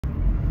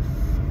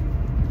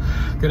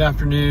Good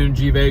afternoon,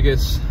 G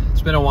Vegas.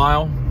 It's been a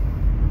while.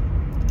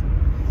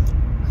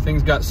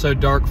 Things got so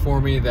dark for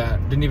me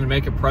that didn't even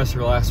make a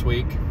presser last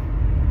week.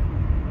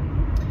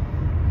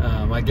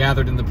 I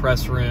gathered in the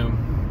press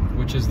room,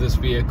 which is this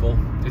vehicle.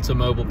 It's a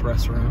mobile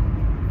press room.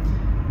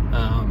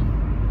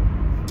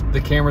 The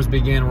cameras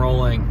began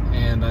rolling,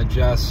 and I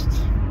just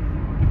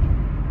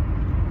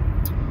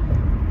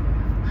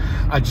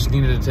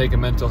needed to take a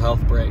mental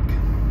health break.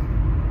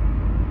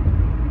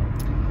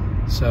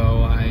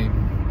 So I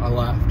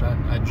left.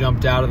 I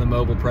jumped out of the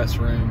mobile press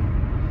room,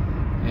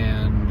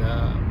 and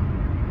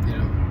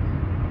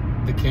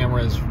the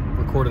cameras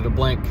recorded a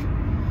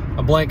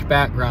blank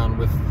background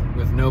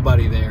with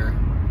nobody there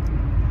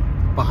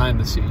behind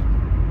the seat.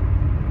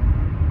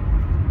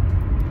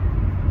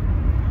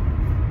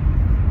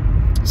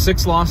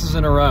 6 losses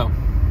in a row.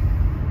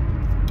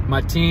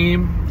 My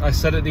team, I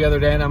said it the other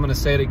day and I'm going to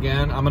say it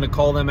again, I'm going to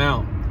call them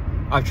out.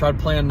 I've tried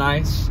playing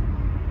nice.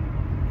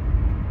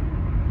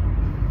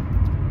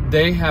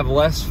 They have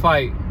less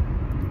fight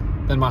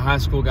than my high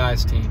school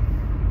guys team.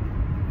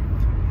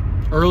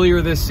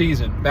 Earlier this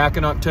season, back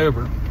in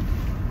October,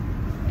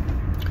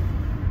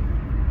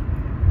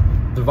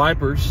 the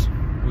Vipers,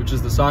 which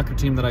is the soccer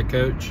team that I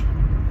coach,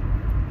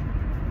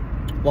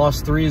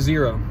 lost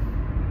 3-0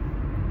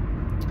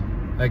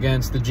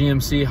 against the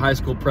GMC high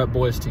school prep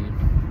boys team.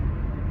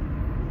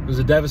 It was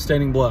a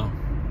devastating blow.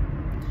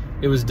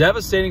 It was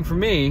devastating for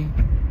me,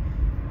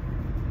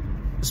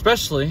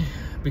 especially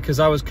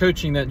because I was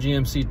coaching that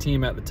GMC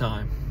team at the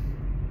time.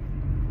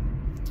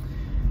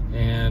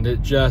 And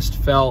it just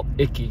felt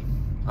icky.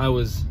 I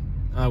was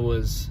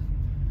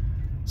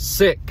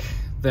sick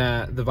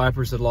that the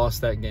Vipers had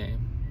lost that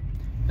game,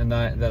 and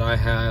that I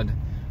had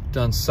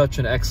done such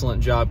an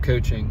excellent job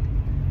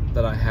coaching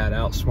that I had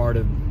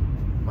outsmarted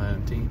my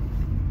own team.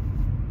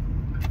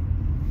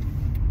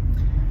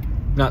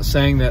 I'm not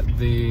saying that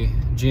the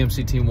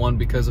GMC team won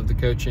because of the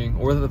coaching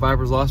or that the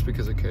Vipers lost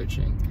because of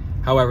coaching.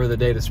 However, the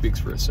data speaks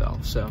for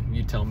itself, so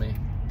you tell me.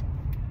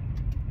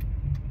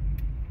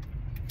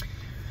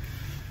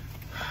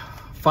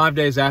 5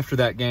 days after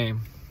that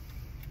game,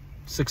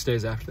 6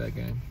 days after that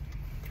game,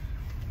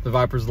 the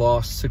Vipers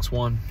lost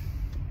 6-1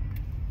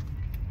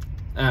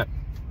 at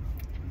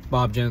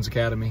Bob Jones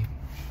Academy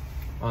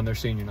on their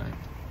senior night.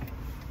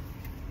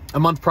 A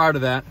month prior to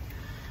that,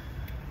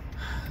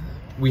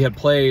 we had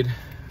played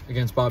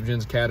against Bob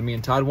Jones Academy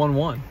and tied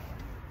 1-1.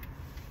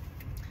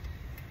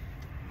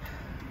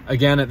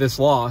 Again, at this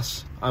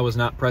loss, I was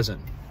not present.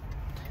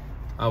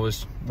 I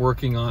was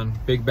working on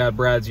Big Bad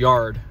Brad's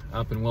yard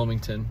up in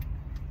Wilmington,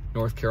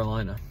 North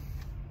Carolina.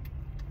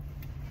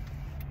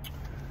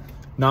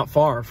 Not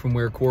far from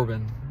where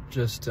Corbin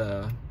just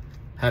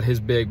had his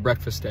big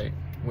breakfast date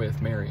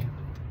with Mary,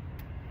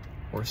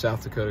 or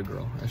South Dakota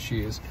Girl, as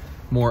she is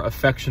more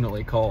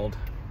affectionately called.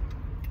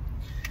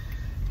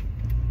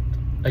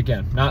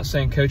 Again, not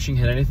saying coaching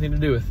had anything to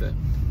do with it,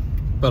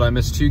 but I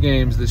missed 2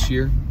 games this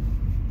year.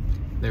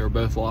 They were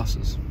both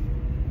losses.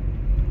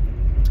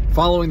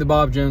 Following the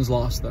Bob Jones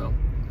loss, though,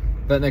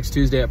 that next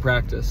Tuesday at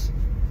practice,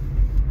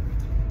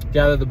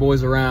 gathered the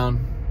boys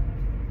around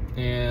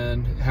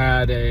and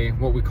had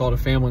what we called a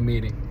family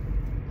meeting.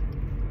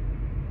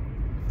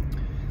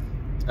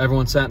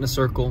 Everyone sat in a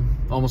circle,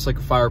 almost like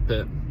a fire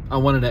pit. I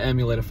wanted to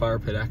emulate a fire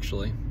pit,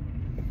 actually.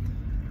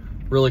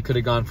 Really could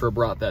have gone for a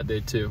brat that day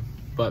too,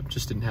 but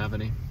just didn't have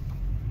any.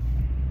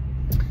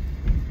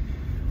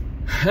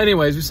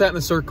 Anyways, we sat in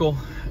the circle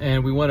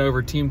and we went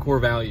over team core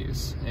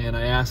values, and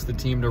I asked the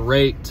team to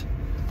rate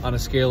on a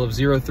scale of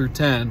 0 through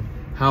 10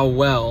 how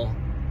well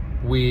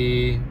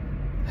we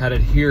had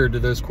adhered to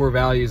those core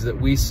values that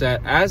we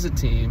set as a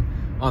team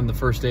on the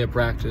first day of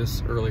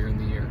practice earlier in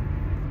the year.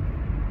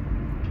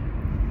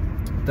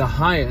 The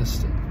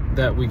highest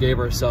that we gave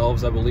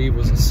ourselves, I believe,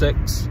 was a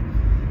 6.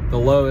 The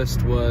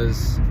lowest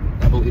was,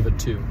 I believe, a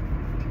 2.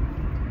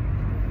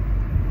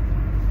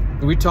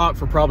 We talked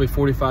for probably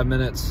 45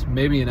 minutes,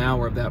 maybe an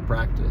hour of that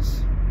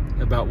practice,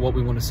 about what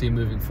we want to see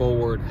moving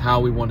forward, how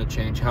we want to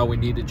change, how we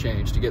need to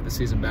change to get the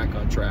season back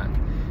on track.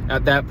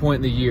 At that point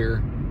in the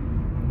year,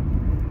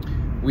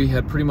 we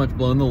had pretty much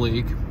blown the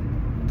league.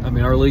 I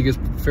mean, our league is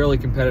fairly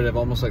competitive,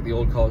 almost like the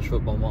old college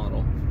football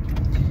model.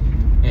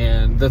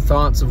 And the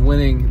thoughts of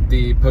winning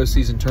the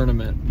postseason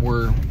tournament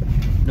were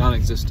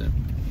non-existent.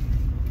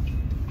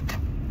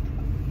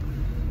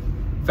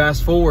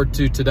 Fast forward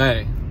to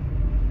today,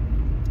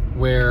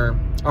 where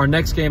our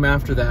next game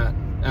after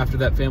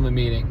that family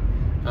meeting,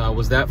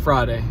 was that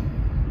Friday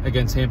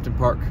against Hampton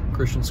Park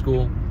Christian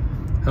School,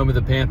 home of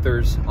the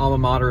Panthers, alma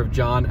mater of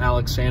John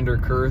Alexander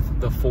Kurth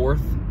IV,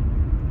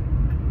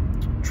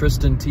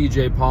 Tristan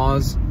T.J.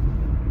 Paws,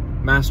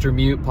 Master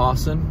Mute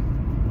Pawson,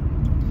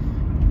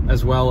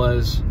 as well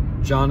as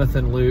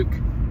Jonathan Luke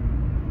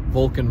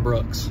Vulcan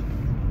Brooks.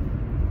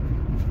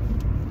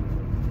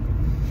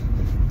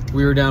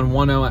 We were down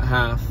 1-0 at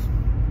half.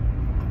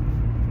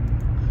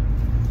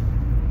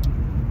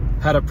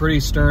 Had a pretty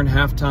stern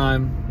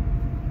halftime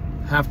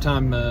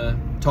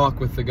talk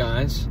with the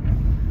guys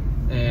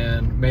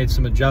and made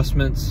some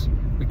adjustments.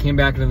 We came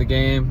back into the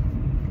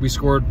game, We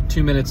scored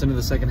 2 minutes into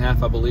the second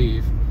half, I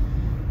believe.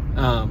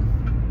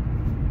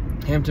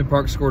 Hampton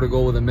Park scored a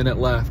goal with a minute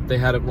left. They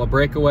had a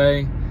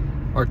breakaway.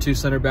 Our two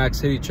center backs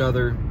hit each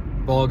other.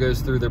 Ball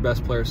goes through. Their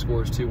best player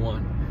scores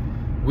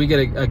 2-1. We get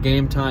a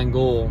game-tying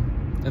goal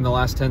in the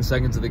last 10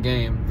 seconds of the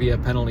game via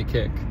penalty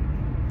kick.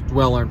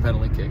 Well-earned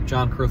penalty kick.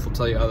 John Kurth will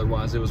tell you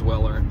otherwise. It was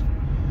well-earned.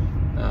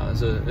 It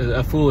was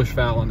a foolish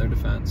foul in their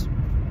defense.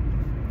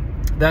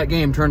 That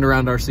game turned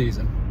around our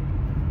season.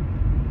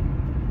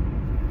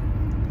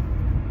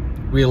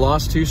 We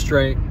lost 2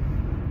 straight.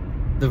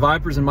 The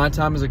Vipers, in my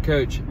time as a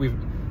coach,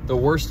 the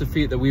worst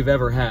defeat that we've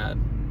ever had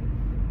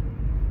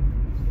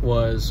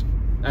was,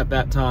 at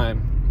that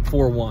time,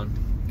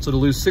 4-1. So to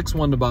lose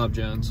 6-1 to Bob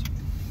Jones.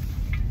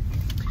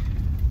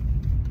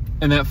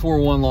 And that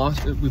 4-1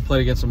 loss, we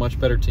played against a much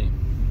better team.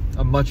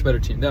 A much better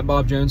team. That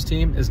Bob Jones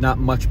team is not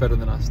much better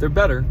than us. They're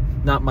better,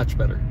 not much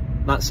better.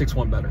 Not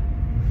 6-1 better.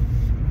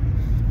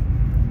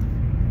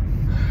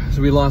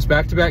 So we lost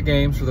back-to-back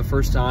games for the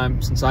first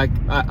time since I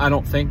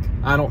don't think,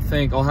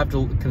 I'll have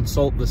to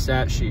consult the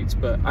stat sheets,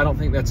 but I don't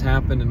think that's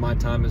happened in my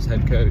time as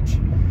head coach,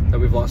 that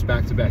we've lost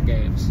back-to-back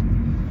games.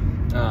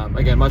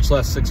 Again, much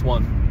less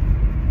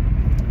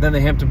 6-1. Then the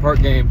Hampton Park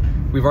game,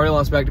 we've already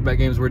lost back-to-back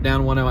games. We're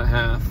down 1-0 at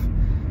half,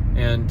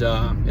 and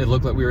it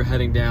looked like we were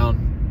heading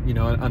down, you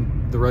know,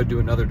 on the road to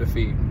another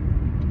defeat.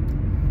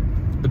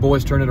 The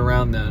boys turned it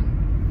around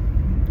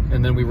then,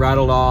 and then we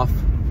rattled off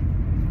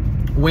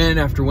win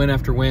after win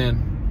after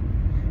win.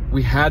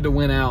 We had to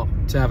win out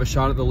to have a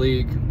shot at the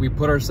league. We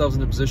put ourselves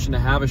in a position to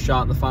have a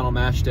shot in the final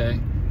match day,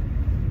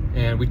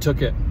 and we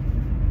took it.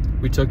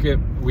 We took it.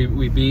 We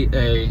beat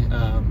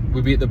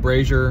the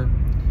Brazier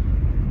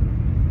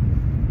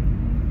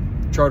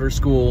Charter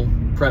School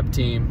prep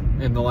team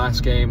in the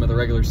last game of the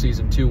regular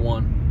season,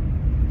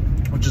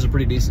 2-1, which is a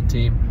pretty decent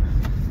team.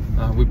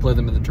 We played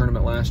them in the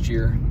tournament last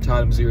year,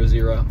 tied them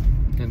 0-0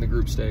 in the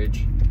group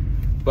stage.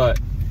 But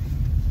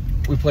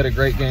we played a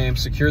great game,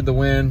 secured the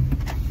win,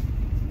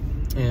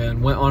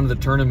 and went on to the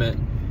tournament.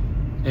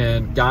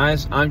 And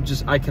guys,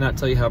 I cannot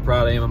tell you how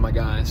proud I am of my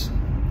guys.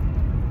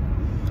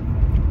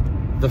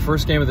 The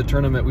first game of the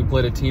tournament, we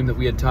played a team that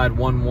we had tied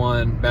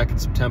 1-1 back in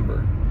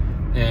September,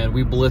 and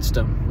we blitzed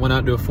them. Went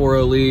out to a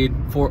 4-0 lead,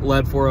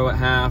 led 4-0 at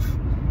half,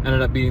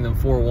 ended up beating them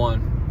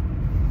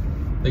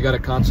 4-1. They got a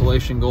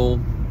consolation goal,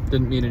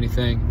 didn't mean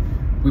anything.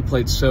 We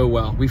played so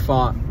well. We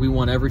fought, we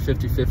won every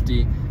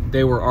 50-50.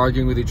 They were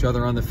arguing with each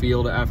other on the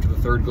field after the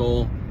third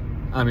goal.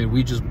 I mean,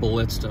 we just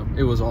blitzed them.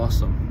 It was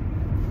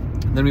awesome.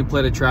 Then we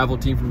played a travel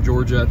team from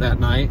Georgia that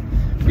night,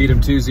 beat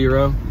them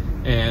 2-0,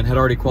 and had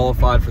already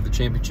qualified for the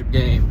championship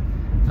game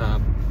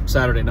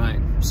Saturday night.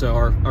 So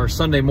our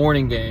Sunday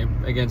morning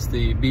game against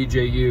the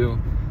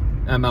BJU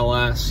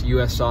MLS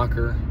US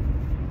Soccer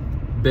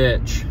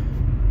bitch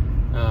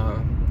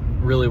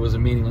really was a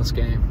meaningless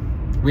game.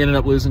 We ended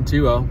up losing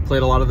 2-0,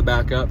 played a lot of the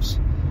backups,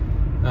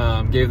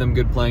 gave them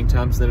good playing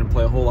time, so they didn't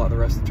play a whole lot the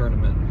rest of the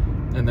tournament.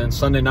 And then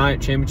Sunday night,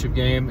 championship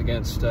game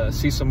against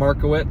CISA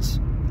Markowitz.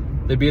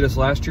 They beat us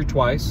last year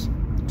twice,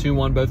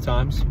 2-1 both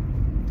times.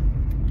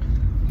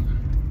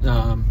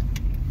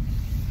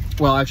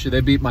 Well, actually, they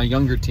beat my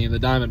younger team, the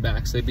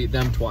Diamondbacks. They beat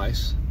them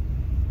twice,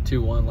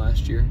 2-1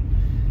 last year.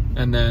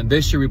 And then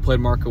this year we played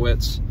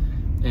Markowitz,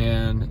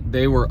 and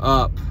they were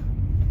up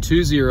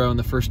 2-0 in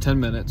the first 10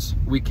 minutes.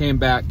 We came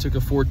back, took a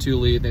 4-2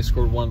 lead, and they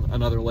scored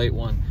another late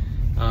one.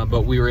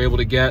 But we were able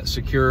to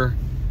secure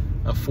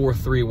a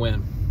 4-3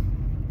 win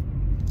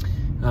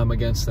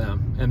against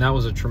them, and that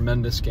was a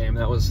tremendous game.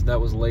 That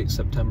was late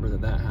September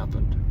that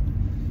happened.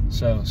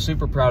 So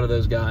super proud of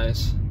those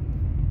guys,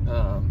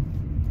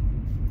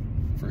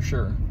 for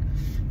sure.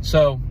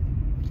 So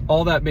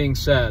all that being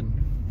said,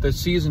 the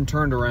season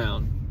turned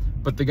around,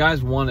 but the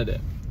guys wanted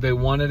it. They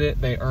wanted it.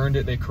 They earned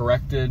it. They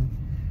corrected.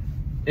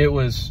 It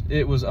was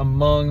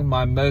among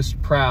my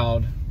most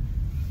proud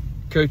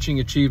coaching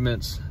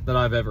achievements that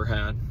I've ever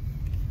had.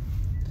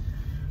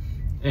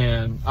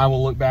 And I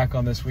will look back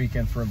on this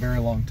weekend for a very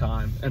long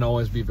time and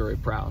always be very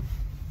proud.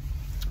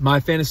 My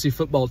fantasy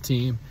football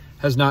team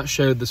has not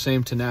showed the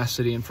same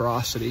tenacity and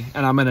ferocity,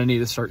 and I'm going to need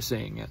to start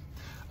seeing it,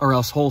 or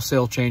else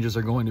wholesale changes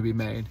are going to be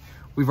made.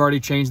 We've already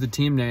changed the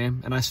team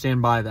name, and I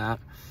stand by that,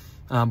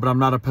 but I'm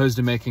not opposed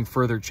to making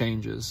further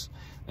changes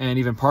and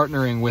even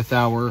partnering with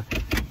our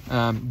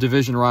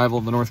division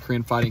rival, the North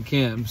Korean Fighting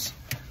Kims,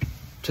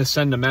 to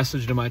send a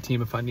message to my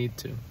team if I need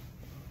to.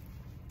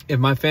 If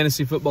my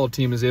fantasy football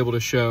team is able to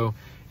show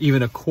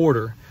even a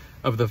quarter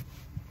of the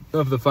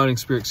fighting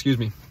spirit,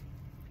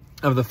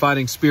 of the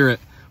fighting spirit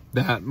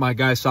that my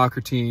guys'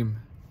 soccer team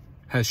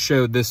has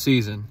showed this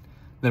season,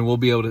 then we'll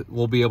be able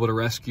to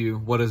rescue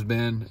what has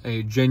been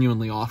a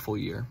genuinely awful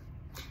year.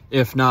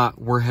 If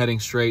not, we're heading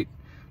straight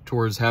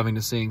towards having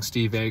to sing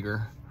Steve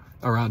Ager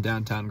around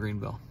downtown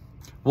Greenville.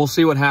 We'll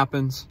see what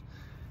happens.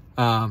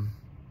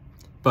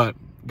 But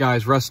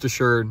guys, rest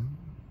assured,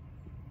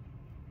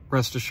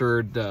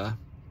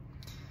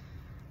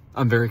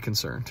 I'm very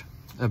concerned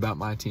about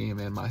my team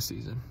and my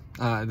season.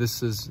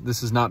 This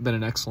has not been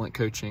an excellent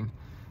coaching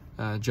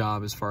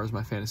job as far as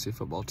my fantasy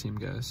football team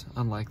goes,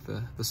 unlike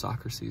the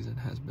soccer season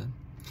has been.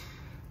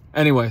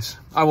 Anyways,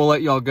 I will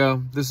let y'all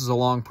go. This is a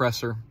long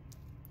presser.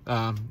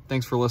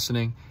 Thanks for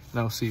listening, and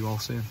I will see you all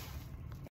soon.